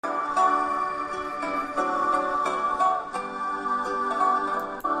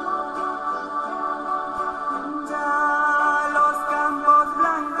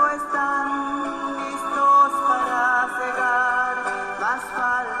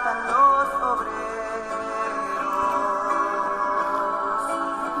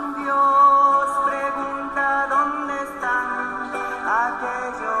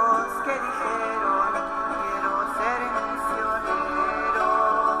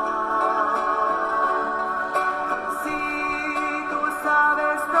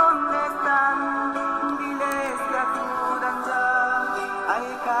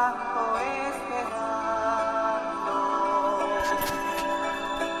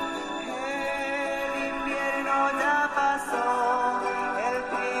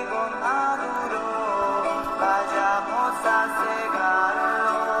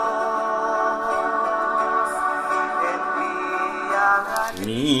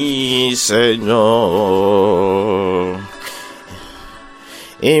mí, Señor.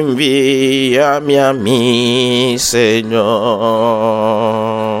 Envíame a mí, Señor.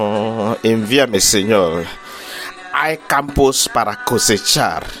 Envíame, Señor. Hay campos para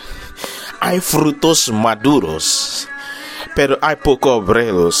cosechar. Hay frutos maduros, pero hay pocos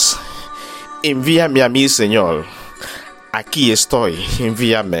obreros. Envíame a mí, Señor. Aquí estoy,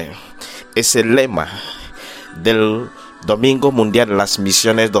 envíame. Es el lema del Domingo Mundial de las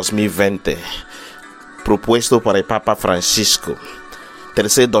Misiones 2020, propuesto por el Papa Francisco.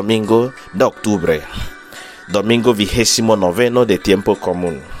 Tercer domingo de octubre, domingo 29 de tiempo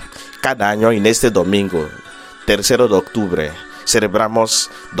común. Cada año en este domingo, 3 de octubre, celebramos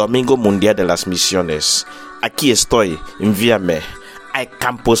Domingo Mundial de las Misiones. Aquí estoy, envíame. Hay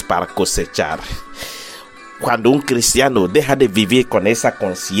campos para cosechar. Cuando un cristiano deja de vivir con esa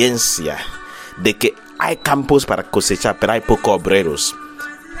conciencia de que hay campos para cosechar, pero hay pocos obreros,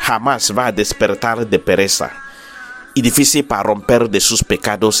 jamás va a despertar de pereza y difícil para romper de sus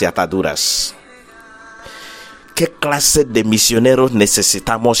pecados y ataduras. ¿Qué clase de misioneros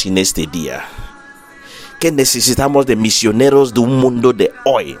necesitamos en este día? ¿Qué necesitamos de misioneros de un mundo de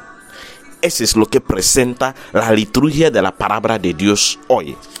hoy? Eso es lo que presenta la liturgia de la palabra de Dios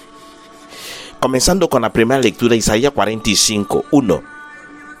hoy. Comenzando con la primera lectura, Isaías 45, 1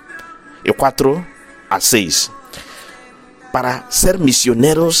 y 4 a 6. Para ser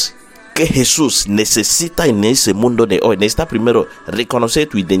misioneros que Jesús necesita en ese mundo de hoy, necesita primero reconocer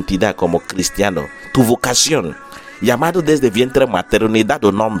tu identidad como cristiano, tu vocación, llamado desde vientre materno y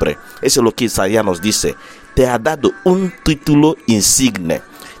dado nombre. Eso es lo que Isaías nos dice. Te ha dado un título insigne.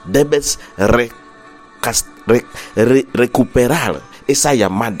 Debes recuperar esa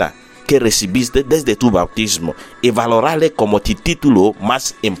llamada que recibiste desde tu bautismo y valorarle como tu título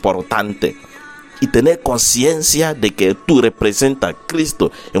más importante, y tener conciencia de que tú representas a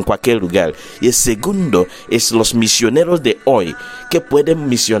Cristo en cualquier lugar. Y el segundo es los misioneros de hoy que pueden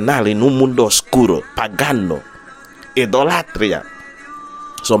misionar en un mundo oscuro, pagano, idolatría.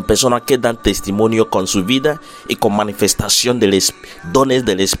 Son personas que dan testimonio con su vida y con manifestación de los dones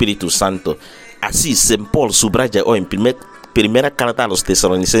del Espíritu Santo. Así, San Paul subraya hoy en primera carta a los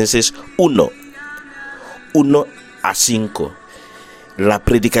Tesalonicenses 1 a 5. La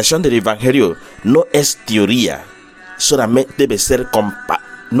predicación del Evangelio no es teoría, solamente debe ser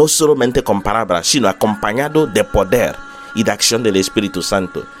no solamente con palabras, sino acompañado de poder y de acción del Espíritu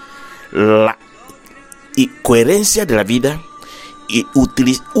Santo. La coherencia de la vida y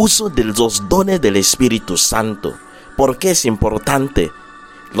uso de los dones del Espíritu Santo. ¿Por qué es importante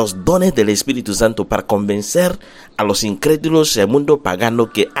los dones del Espíritu Santo? Para convencer a los incrédulos del mundo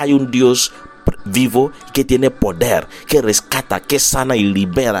pagano que hay un Dios vivo, que tiene poder, que rescata, que sana y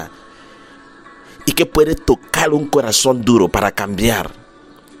libera, y que puede tocar un corazón duro para cambiar,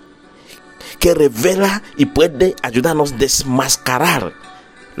 que revela y puede ayudarnos a desmascarar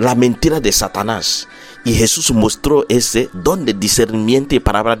la mentira de Satanás. Y Jesús mostró ese don de discernimiento y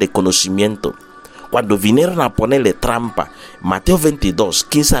palabra de conocimiento cuando vinieron a ponerle trampa. Mateo 22,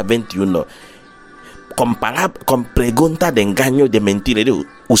 15 a 21, con pregunta de engaño y de mentira. Digo,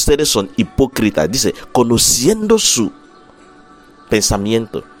 ustedes son hipócritas, dice, conociendo su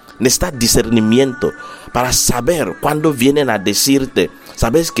pensamiento. Necesita discernimiento para saber cuando vienen a decirte,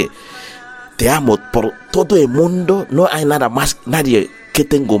 ¿sabes qué? Te amo por todo el mundo, no hay nada más, nadie que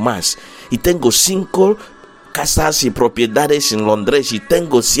tengo más. Y tengo 5 casas y propiedades en Londres, y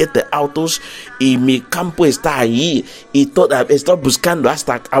tengo 7 autos, y mi campo está ahí, y estoy buscando,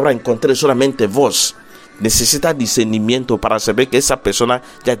 hasta ahora encontré solamente vos. Necesita discernimiento para saber que esa persona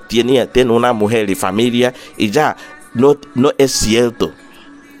ya tiene una mujer y familia, y ya no es cierto.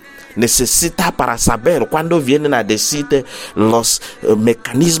 Necesita para saber cuando vienen a decirte los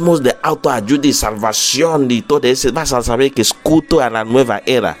mecanismos de autoayuda y salvación y todo eso, vas a saber que es culto a la nueva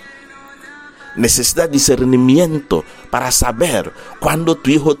era. Necesita discernimiento para saber cuando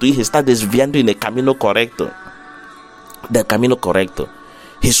tu hijo o tu hija está desviando en el camino correcto, del camino correcto.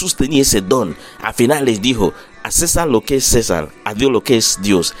 Jesús tenía ese don. Al final les dijo: a César lo que es César, a Dios lo que es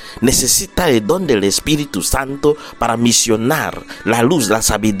Dios. Necesita el don del Espíritu Santo para misionar, la luz, la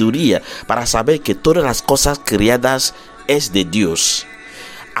sabiduría, para saber que todas las cosas creadas es de Dios.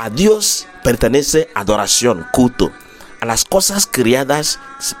 A Dios pertenece adoración, culto. A las cosas creadas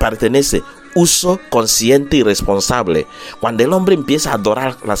pertenece uso consciente y responsable. Cuando el hombre empieza a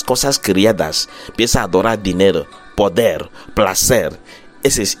adorar las cosas creadas, empieza a adorar dinero, poder, placer,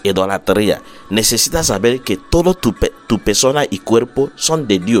 esa es idolatría. Necesitas saber que todo tu persona y cuerpo son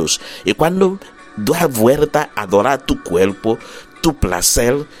de Dios. Y cuando das vuelta a adorar tu cuerpo, tu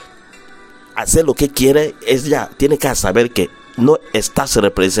placer, hacer lo que quiere, tiene que saber que no estás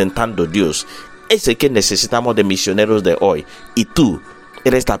representando a Dios. Ese que necesitamos de misioneros de hoy. Y tú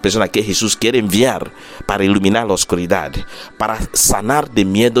eres la persona que Jesús quiere enviar para iluminar la oscuridad, para sanar de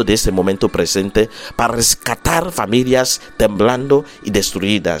miedo de este momento presente, para rescatar familias temblando y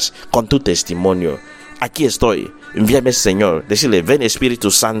destruidas con tu testimonio. Aquí estoy, envíame, Señor. Decirle: ven,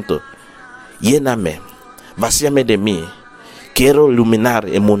 Espíritu Santo, lléname, vacíame de mí. Quiero iluminar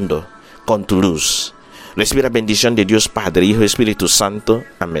el mundo con tu luz. Recibe la bendición de Dios Padre, Hijo y Espíritu Santo.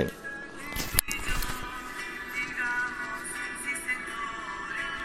 Amén.